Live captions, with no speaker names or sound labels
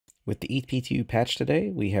With the EP2 patch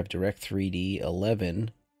today, we have Direct3D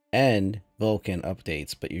 11 and Vulkan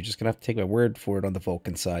updates, but you're just going to have to take my word for it on the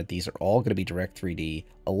Vulkan side. These are all going to be Direct3D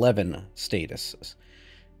 11 statuses.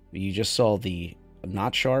 You just saw the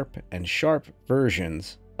not sharp and sharp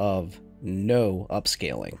versions of no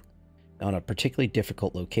upscaling on a particularly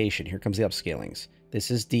difficult location. Here comes the upscalings.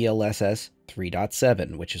 This is DLSS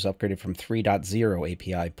 3.7, which is upgraded from 3.0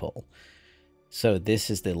 API pull. So this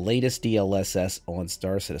is the latest DLSS on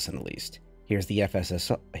Star Citizen, at least. Here's the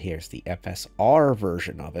FSR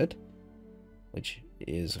version of it, which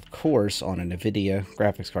is, of course, on a NVIDIA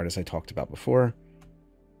graphics card, as I talked about before.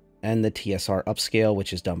 And the TSR upscale,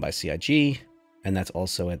 which is done by CIG, and that's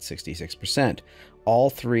also at 66%. All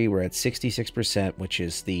three were at 66%, which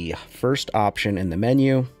is the first option in the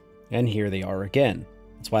menu. And here they are again.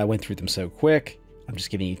 That's why I went through them so quick. I'm just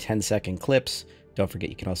giving you 10-second clips. Don't forget,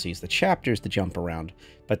 you can also use the chapters to jump around.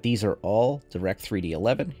 But these are all Direct3D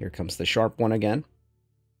 11. Here comes the sharp one again.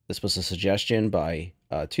 This was a suggestion by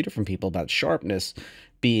two different people about sharpness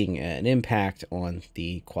being an impact on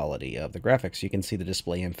the quality of the graphics. You can see the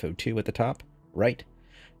display info 2 at the top, right?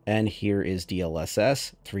 And here is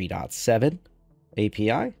DLSS 3.7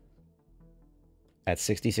 API at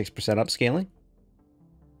 66% upscaling.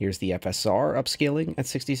 Here's the FSR upscaling at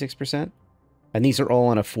 66%. And these are all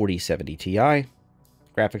on a 4070 Ti.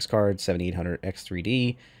 Graphics card, 7800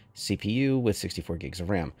 X3D, CPU with 64 gigs of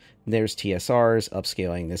RAM. And there's TSRs,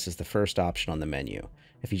 upscaling. This is the first option on the menu.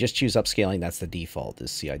 If you just choose upscaling, that's the default,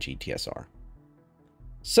 is CIG-TSR.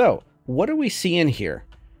 So, what are we seeing here?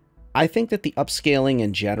 I think that the upscaling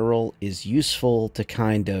in general is useful to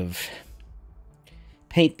kind of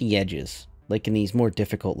paint the edges, like in these more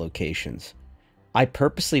difficult locations. I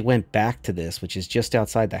purposely went back to this, which is just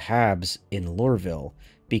outside the Habs in Lorville,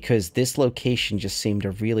 because this location just seemed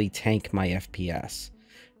to really tank my FPS.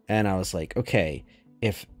 And I was like, okay,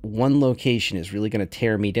 if one location is really going to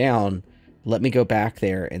tear me down, let me go back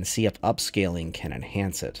there and see if upscaling can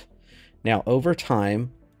enhance it. Now, over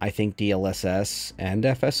time, I think DLSS and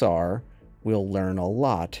FSR will learn a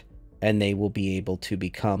lot, and they will be able to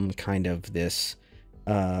become kind of this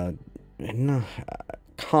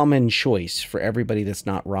common choice for everybody that's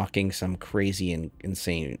not rocking some crazy and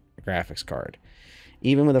insane graphics card.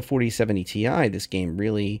 Even with a 4070 Ti, this game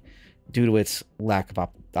really, due to its lack of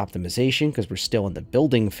optimization, because we're still in the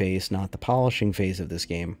building phase, not the polishing phase of this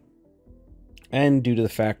game, and due to the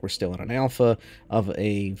fact we're still in an alpha of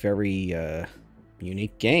a very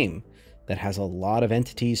unique game that has a lot of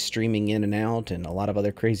entities streaming in and out and a lot of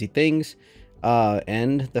other crazy things,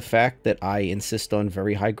 and the fact that I insist on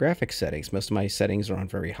very high graphics settings. Most of my settings are on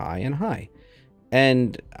very high and high.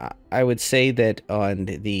 And I would say that on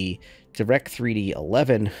the Direct3D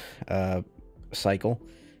 11 cycle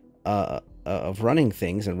of running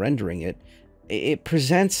things and rendering it, it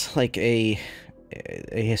presents like a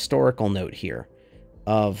historical note here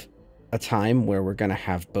of a time where we're going to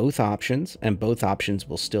have both options, and both options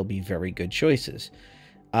will still be very good choices.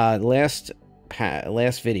 Last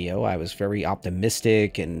video, I was very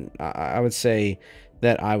optimistic, and I would say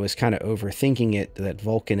that I was kind of overthinking it, that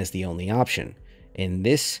Vulkan is the only option. In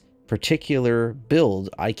this particular build,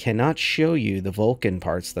 I cannot show you the Vulkan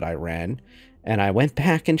parts that I ran, and I went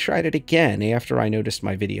back and tried it again after I noticed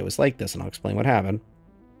my video was like this, and I'll explain what happened.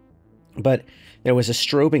 But there was a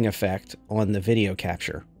strobing effect on the video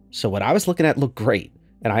capture. So what I was looking at looked great,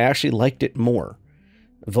 and I actually liked it more.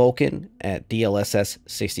 Vulkan at DLSS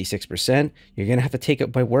 66%, you're going to have to take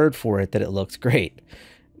up my word for it that it looked great.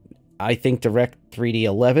 I think Direct3D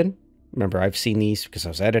 11, remember, I've seen these because I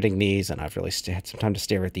was editing these, and I've really had some time to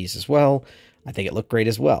stare at these as well. I think it looked great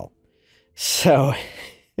as well. So,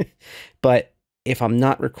 but if I'm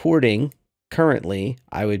not recording currently,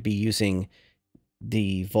 I would be using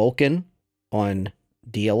the Vulkan on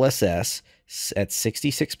DLSS at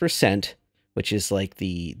 66%, which is like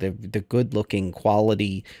the good-looking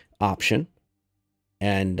quality option,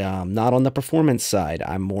 and not on the performance side.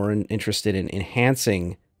 I'm more interested in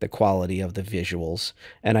enhancing the quality of the visuals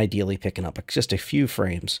and ideally picking up just a few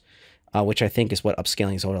frames, which I think is what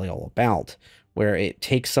upscaling is really all about, where it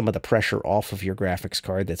takes some of the pressure off of your graphics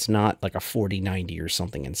card that's not like a 4090 or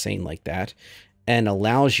something insane like that, and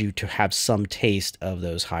allows you to have some taste of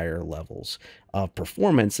those higher levels of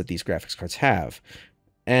performance that these graphics cards have.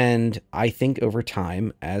 And I think over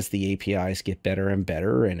time, as the APIs get better and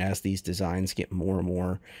better, and as these designs get more and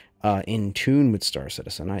more in tune with Star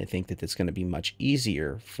Citizen, I think that it's going to be much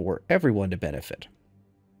easier for everyone to benefit.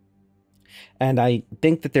 And I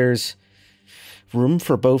think that there's room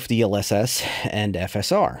for both DLSS and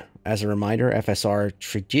FSR. As a reminder, FSR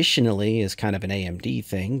traditionally is kind of an AMD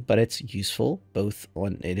thing, but it's useful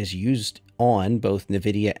it is used on both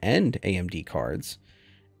NVIDIA and AMD cards,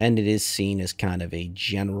 and it is seen as kind of a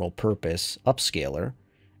general purpose upscaler,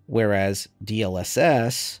 whereas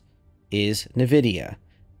DLSS is NVIDIA.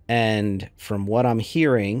 And from what I'm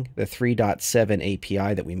hearing, the 3.7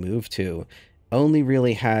 API that we moved to only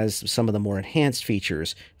really has some of the more enhanced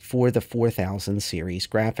features for the 4000 series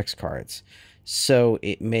graphics cards. So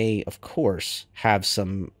it may, of course, have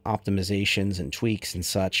some optimizations and tweaks and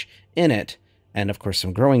such in it, and of course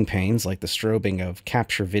some growing pains like the strobing of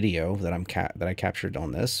capture video that I captured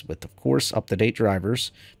on this with, of course, up-to-date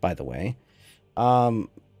drivers, by the way. And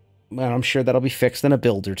I'm sure that'll be fixed in a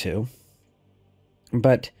build or two.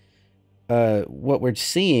 But what we're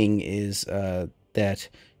seeing is that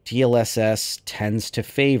DLSS tends to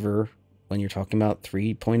favor, when you're talking about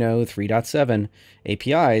 3.0, 3.7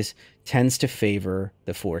 APIs, tends to favor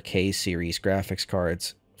the 4K series graphics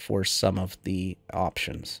cards for some of the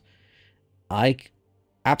options. I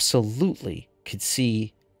absolutely could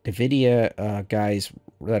see NVIDIA guys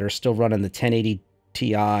that are still running the 1080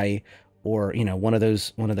 Ti, or one of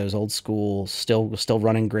those old school still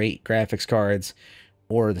running great graphics cards,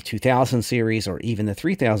 or the 2000 series, or even the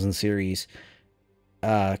 3000 series,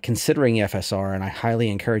 considering FSR, and I highly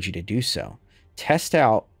encourage you to do so. Test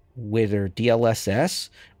out whether DLSS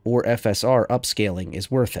or FSR upscaling is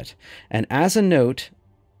worth it. And as a note,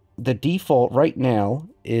 the default right now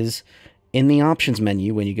is in the options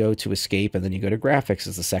menu. When you go to escape and then you go to graphics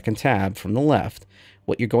as the second tab from the left,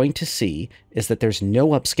 what you're going to see is that there's no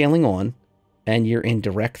upscaling on, and you're in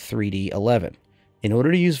Direct3D 11. In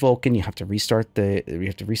order to use Vulkan, you have to restart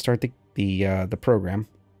the program.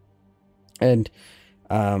 And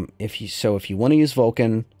if you want to use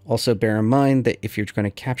Vulkan, also bear in mind that if you're going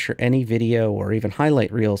to capture any video or even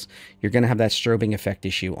highlight reels, you're going to have that strobing effect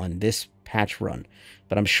issue on this patch run.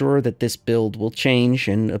 But I'm sure that this build will change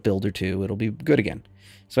in a build or two. It'll be good again.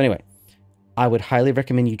 So anyway, I would highly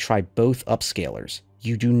recommend you try both upscalers.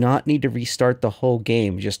 You do not need to restart the whole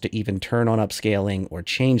game just to even turn on upscaling or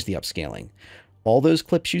change the upscaling. All those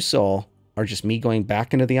clips you saw are just me going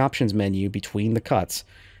back into the options menu between the cuts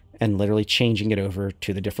and literally changing it over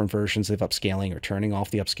to the different versions of upscaling, or turning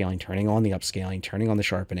off the upscaling, turning on the upscaling, turning on the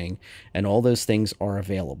sharpening, and all those things are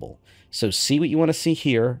available. So see what you want to see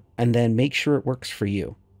here, and then make sure it works for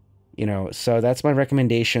you. So that's my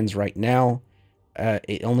recommendations right now.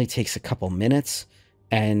 It only takes a couple minutes,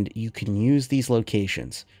 and you can use these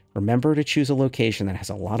locations. Remember to choose a location that has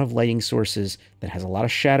a lot of lighting sources, that has a lot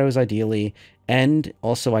of shadows ideally, and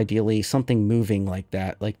also ideally something moving like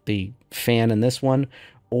that, like the fan in this one,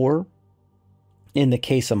 or in the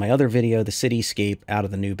case of my other video, the cityscape out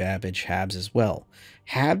of the new Babbage Habs as well.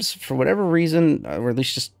 Habs, for whatever reason, or at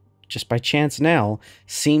least just by chance now,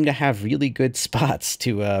 seem to have really good spots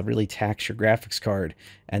to really tax your graphics card,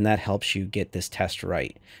 and that helps you get this test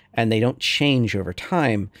right. And they don't change over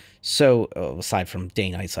time, so aside from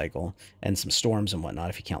day-night cycle and some storms and whatnot,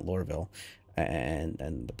 if you count Lorville and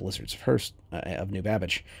the blizzards of New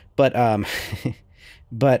Babbage. But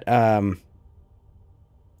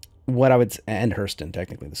what I would, and Hurston,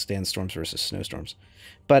 technically, the sandstorms versus snowstorms.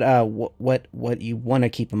 But what you want to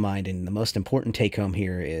keep in mind, and the most important take home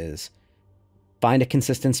here, is find a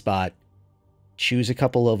consistent spot, choose a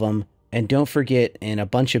couple of them, and don't forget in a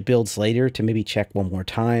bunch of builds later to maybe check one more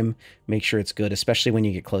time, make sure it's good, especially when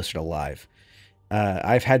you get closer to live.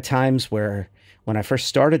 I've had times where when I first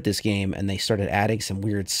started this game and they started adding some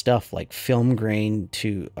weird stuff like film grain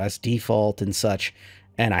to as default and such,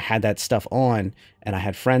 and I had that stuff on, and I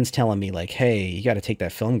had friends telling me like, hey, you got to take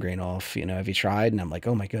that film grain off, have you tried? And I'm like,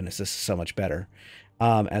 oh my goodness, this is so much better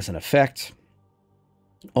as an effect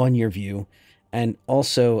on your view. And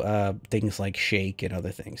also things like shake and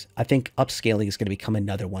other things. I think upscaling is going to become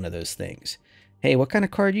another one of those things. Hey, what kind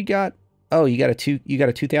of card you got? Oh, you got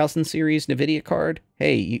a 2000 series NVIDIA card?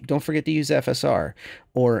 Hey, don't forget to use FSR.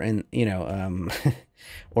 Or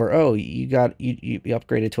or oh, you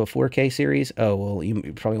upgraded to a 4K series. Oh, well,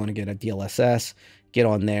 you probably want to get a DLSS. Get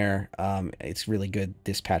on there. It's really good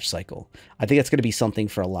this patch cycle. I think that's going to be something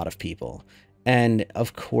for a lot of people. And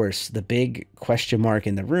of course, the big question mark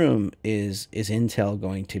in the room is Intel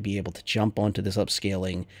going to be able to jump onto this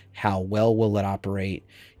upscaling? How well will it operate?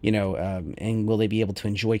 And will they be able to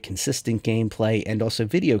enjoy consistent gameplay and also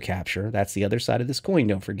video capture? That's the other side of this coin,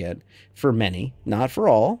 don't forget. For many, not for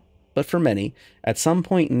all, but for many, at some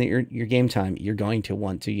point in your game time, you're going to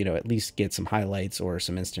want to, at least get some highlights or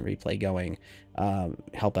some instant replay going,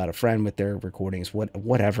 help out a friend with their recordings,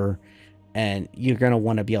 whatever. And you're going to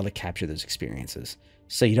want to be able to capture those experiences.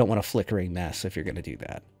 So you don't want a flickering mess if you're going to do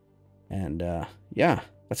that. And yeah,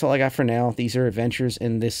 that's all I got for now. These are adventures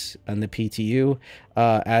in this on the PTU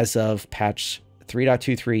as of patch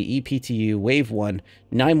 3.23 ePTU Wave 1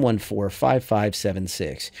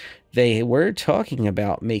 9145576. They were talking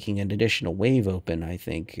about making an additional wave open, I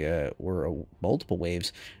think, or multiple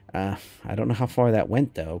waves. I don't know how far that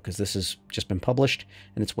went, though, because this has just been published,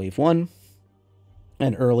 and it's Wave 1.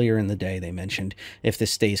 And earlier in the day, they mentioned if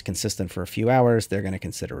this stays consistent for a few hours, they're going to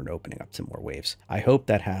consider it opening up to more waves. I hope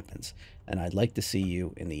that happens, and I'd like to see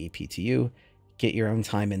you in the ePTU. Get your own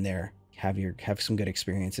time in there, have some good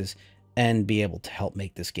experiences, and be able to help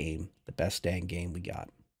make this game the best dang game we got.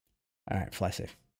 All right, fly safe.